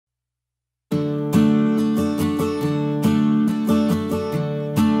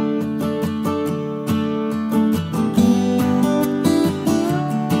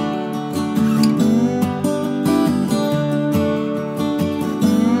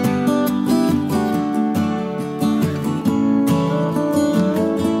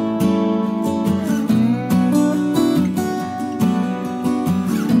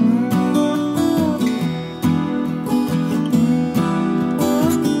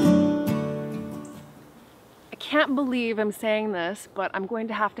can't believe I'm saying this, but I'm going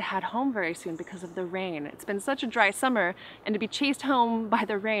to have to head home very soon because of the rain. It's been such a dry summer, and to be chased home by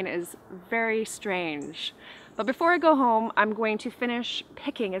the rain is very strange. But before I go home, I'm going to finish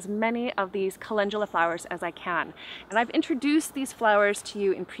picking as many of these calendula flowers as I can. And I've introduced these flowers to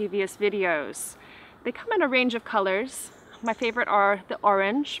you in previous videos. They come in a range of colors. My favorite are the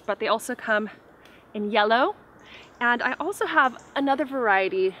orange, but they also come in yellow. And I also have another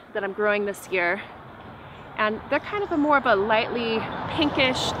variety that I'm growing this year. And they're kind of more of a lightly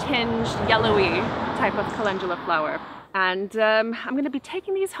pinkish tinged yellowy type of calendula flower. And I'm going to be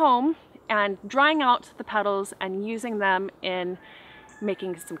taking these home and drying out the petals and using them in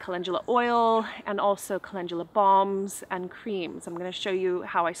making some calendula oil and also calendula balms and creams. I'm going to show you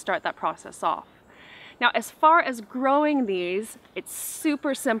how I start that process off. Now, as far as growing these, it's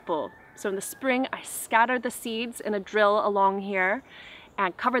super simple. So in the spring, I scattered the seeds in a drill along here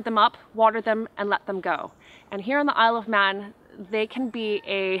and covered them up, watered them, and let them go. And here on the Isle of Man, they can be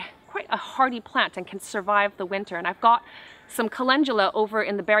quite a hardy plant and can survive the winter. And I've got some calendula over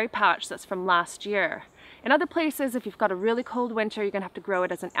in the berry patch that's from last year. In other places, if you've got a really cold winter, you're gonna have to grow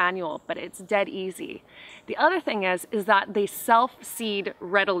it as an annual, but it's dead easy. The other thing is that they self-seed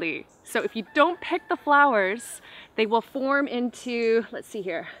readily. So if you don't pick the flowers, they will form into, let's see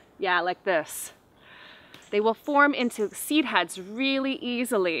here, yeah, like this. They will form into seed heads really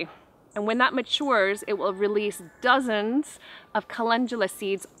easily. And when that matures, it will release dozens of calendula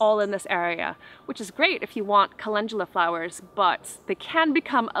seeds all in this area, which is great if you want calendula flowers, but they can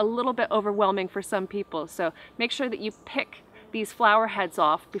become a little bit overwhelming for some people. So make sure that you pick these flower heads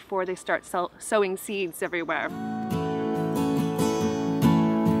off before they start sowing seeds everywhere.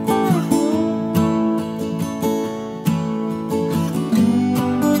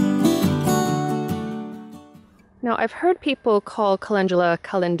 Now, I've heard people call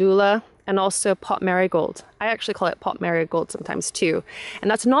calendula and also pot marigold. I actually call it pot marigold sometimes too. And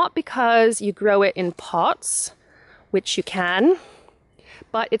that's not because you grow it in pots, which you can,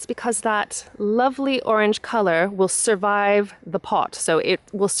 but it's because that lovely orange color will survive the pot. So it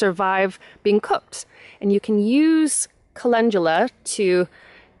will survive being cooked. And you can use calendula to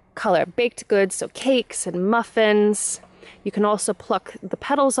color baked goods, so cakes and muffins. You can also pluck the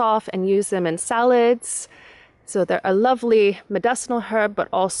petals off and use them in salads. So they're a lovely medicinal herb, but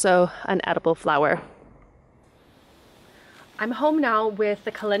also an edible flower. I'm home now with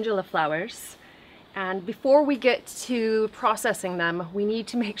the calendula flowers. And before we get to processing them, we need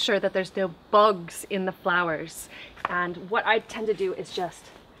to make sure that there's no bugs in the flowers. And what I tend to do is just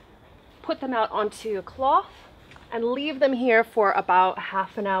put them out onto a cloth and leave them here for about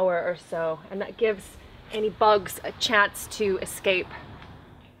half an hour or so. And that gives any bugs a chance to escape.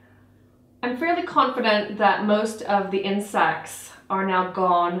 I'm fairly confident that most of the insects are now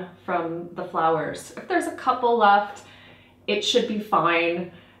gone from the flowers. If there's a couple left, it should be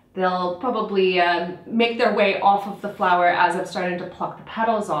fine. They'll probably make their way off of the flower as I'm starting to pluck the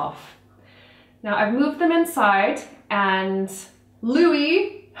petals off. Now I've moved them inside and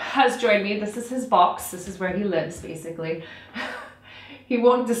Louis has joined me. This is his box. This is where he lives basically. He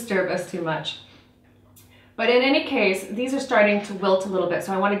won't disturb us too much. But in any case, these are starting to wilt a little bit,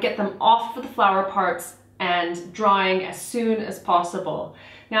 so I want to get them off of the flower parts and drying as soon as possible.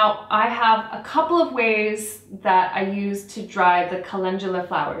 Now, I have a couple of ways that I use to dry the calendula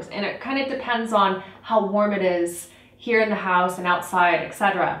flowers, and it kind of depends on how warm it is here in the house and outside,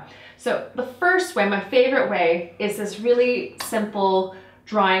 etc. So the first way, my favorite way, is this really simple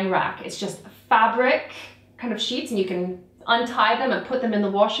drying rack. It's just fabric kind of sheets, and you can untie them and put them in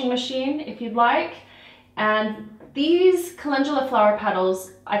the washing machine if you'd like. And these calendula flower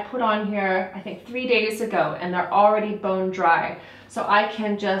petals I put on here, I think 3 days ago, and they're already bone dry. So I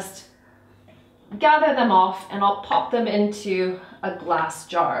can just gather them off and I'll pop them into a glass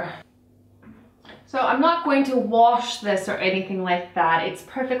jar. So I'm not going to wash this or anything like that. It's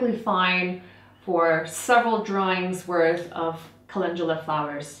perfectly fine for several drawings worth of calendula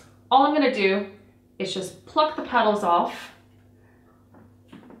flowers. All I'm going to do is just pluck the petals off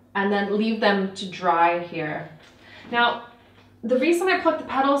and then leave them to dry here. Now, the reason I pluck the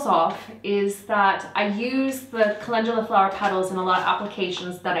petals off is that I use the calendula flower petals in a lot of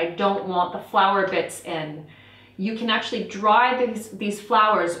applications that I don't want the flower bits in. You can actually dry these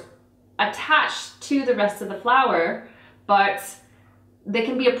flowers attached to the rest of the flower, but they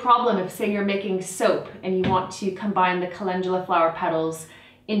can be a problem if, say, you're making soap and you want to combine the calendula flower petals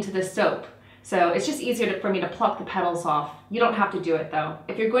into the soap. So it's just easier for me to pluck the petals off. You don't have to do it though.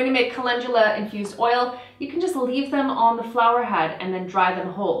 If you're going to make calendula infused oil, you can just leave them on the flower head and then dry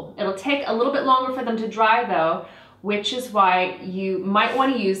them whole. It'll take a little bit longer for them to dry though, which is why you might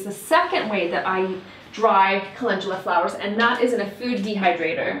want to use the second way that I dry calendula flowers, and that is in a food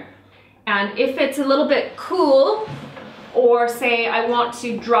dehydrator. And if it's a little bit cool, or say I want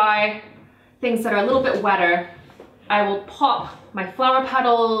to dry things that are a little bit wetter, I will pop my flower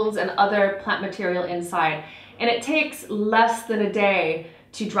petals and other plant material inside. And it takes less than a day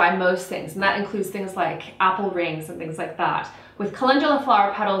to dry most things, and that includes things like apple rings and things like that. With calendula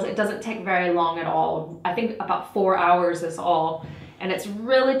flower petals, it doesn't take very long at all. I think about 4 hours is all, and it's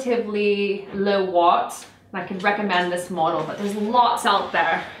relatively low watt. And I could recommend this model, but there's lots out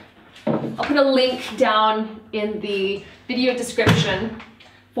there. I'll put a link down in the video description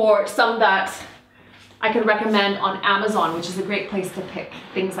for some that I could recommend on Amazon, which is a great place to pick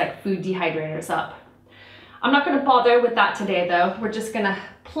things like food dehydrators up. I'm not going to bother with that today though. We're just going to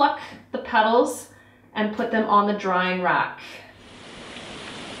pluck the petals and put them on the drying rack.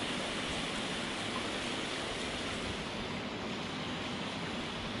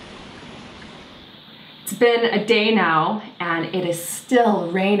 It's been a day now and it is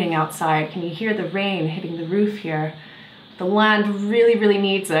still raining outside. Can you hear the rain hitting the roof here? The land really, really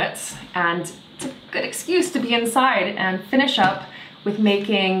needs it, and it's a good excuse to be inside and finish up with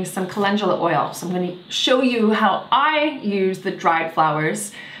making some calendula oil. So I'm going to show you how I use the dried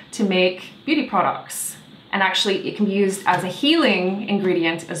flowers to make beauty products. And actually it can be used as a healing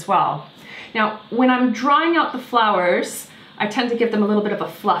ingredient as well. Now, when I'm drying out the flowers, I tend to give them a little bit of a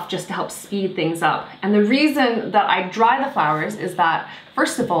fluff just to help speed things up. And the reason that I dry the flowers is that,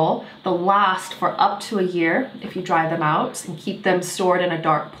 first of all, they'll last for up to a year if you dry them out and keep them stored in a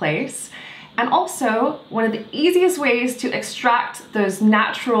dark place. And also, one of the easiest ways to extract those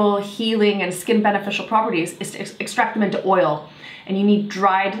natural healing and skin beneficial properties is to extract them into oil. And you need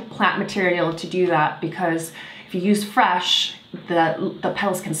dried plant material to do that, because if you use fresh, the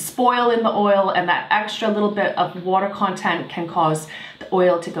petals can spoil in the oil, and that extra little bit of water content can cause the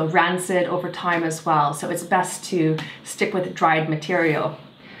oil to go rancid over time as well. So it's best to stick with dried material.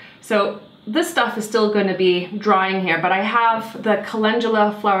 So this stuff is still going to be drying here, but I have the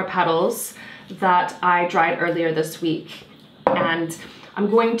calendula flower petals that I dried earlier this week, and I'm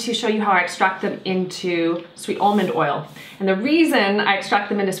going to show you how I extract them into sweet almond oil. And the reason I extract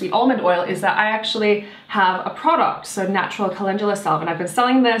them into sweet almond oil is that I actually have a product, so natural calendula salve, and I've been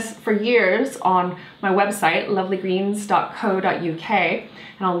selling this for years on my website, lovelygreens.co.uk, and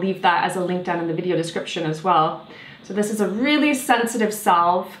I'll leave that as a link down in the video description as well. So this is a really sensitive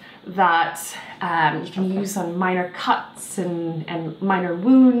salve that you can use on minor cuts and minor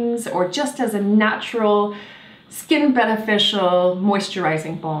wounds, or just as a natural skin beneficial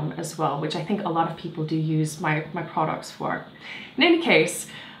moisturizing balm as well, which I think a lot of people do use my products for. In any case,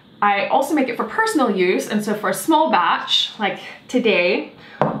 I also make it for personal use, and so for a small batch like today,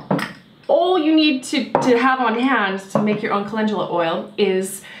 all you need to have on hand to make your own calendula oil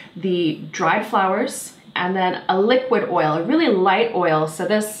is the dried flowers and then a liquid oil, a really light oil. So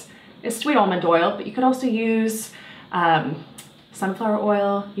this is sweet almond oil, but you could also use sunflower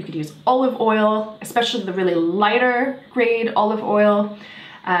oil, you could use olive oil, especially the really lighter grade olive oil,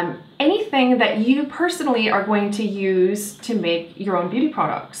 anything that you personally are going to use to make your own beauty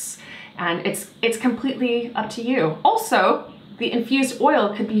products. And it's completely up to you. Also, the infused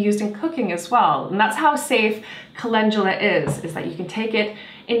oil could be used in cooking as well. And that's how safe calendula is that you can take it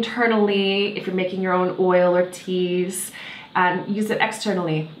internally if you're making your own oil or teas, and use it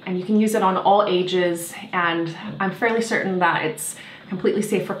externally, and you can use it on all ages, and I'm fairly certain that it's completely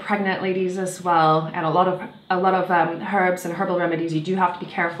safe for pregnant ladies as well. And a lot of herbs and herbal remedies, you do have to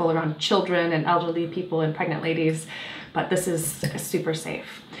be careful around children and elderly people and pregnant ladies, but this is super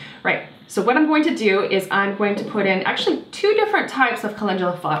safe. Right, so what I'm going to do is I'm going to put in actually 2 different types of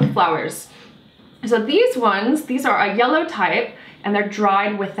calendula flowers. So these are a yellow type, and they're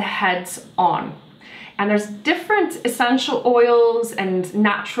dried with the heads on. And there's different essential oils and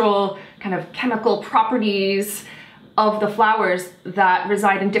natural kind of chemical properties of the flowers that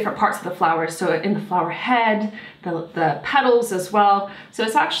reside in different parts of the flowers. So in the flower head, the petals as well. So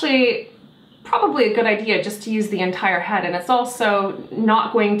it's actually probably a good idea just to use the entire head. And it's also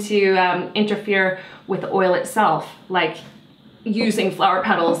not going to interfere with the oil itself, like using flower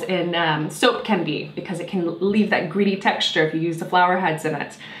petals in soap can be, because it can leave that gritty texture if you use the flower heads in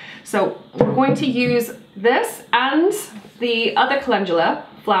it. So we're going to use this and the other calendula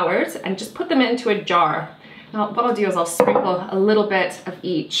flowers and just put them into a jar. Now what I'll do is I'll sprinkle a little bit of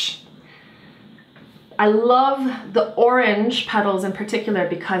each. I love the orange petals in particular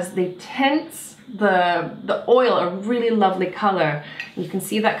because they tint the oil a really lovely color. You can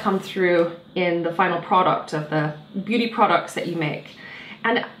see that come through in the final product of the beauty products that you make.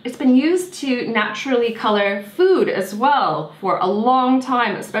 And it's been used to naturally color food as well for a long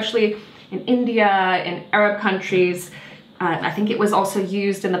time, especially in India, in Arab countries. I think it was also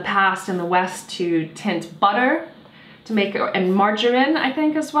used in the past in the West to tint butter, to make, and margarine, I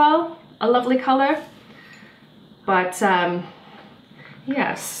think, as well. A lovely color. But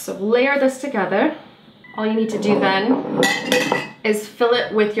yes, so layer this together. All you need to do then is fill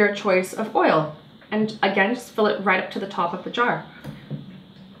it with your choice of oil. And again, just fill it right up to the top of the jar.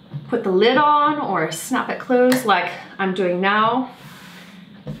 Put the lid on or snap it closed like I'm doing now.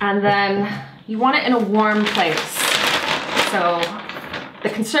 And then you want it in a warm place. So the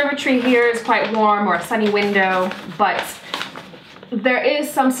conservatory here is quite warm, or a sunny window, but there is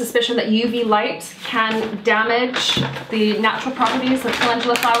some suspicion that UV light can damage the natural properties of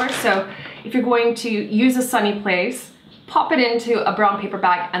calendula flowers. So if you're going to use a sunny place, pop it into a brown paper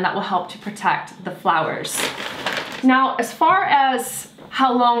bag and that will help to protect the flowers. Now, as far as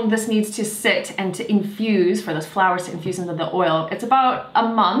how long this needs to sit and to infuse, for those flowers to infuse into the oil, it's about a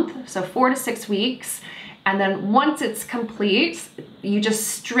month, so 4 to 6 weeks. And then once it's complete, you just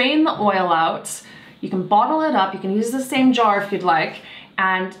strain the oil out. You can bottle it up, you can use the same jar if you'd like,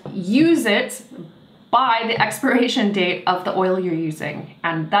 and use it by the expiration date of the oil you're using.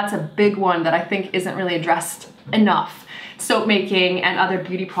 And that's a big one that I think isn't really addressed enough. Soap making and other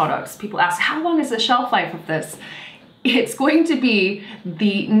beauty products. People ask, how long is the shelf life of this? It's going to be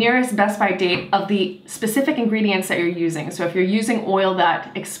the nearest best by date of the specific ingredients that you're using. So if you're using oil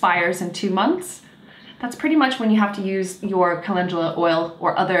that expires in 2 months, that's pretty much when you have to use your calendula oil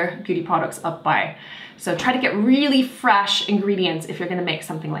or other beauty products up by. So try to get really fresh ingredients if you're gonna make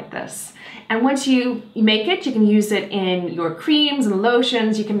something like this. And once you make it, you can use it in your creams and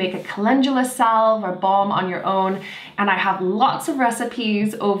lotions. You can make a calendula salve or balm on your own. And I have lots of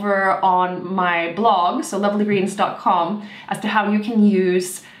recipes over on my blog, so lovelygreens.com, as to how you can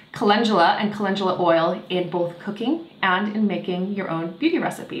use calendula and calendula oil in both cooking and in making your own beauty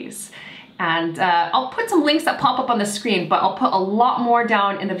recipes. And I'll put some links that pop up on the screen, but I'll put a lot more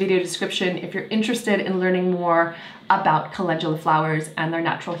down in the video description if you're interested in learning more about calendula flowers and their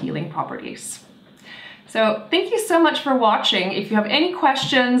natural healing properties. So thank you so much for watching. If you have any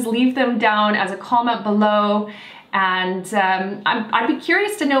questions, leave them down as a comment below. And I'd be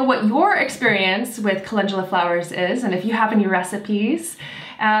curious to know what your experience with calendula flowers is, and if you have any recipes,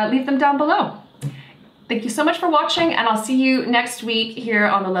 leave them down below. Thank you so much for watching, and I'll see you next week here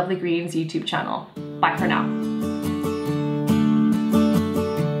on the Lovely Greens YouTube channel. Bye for now.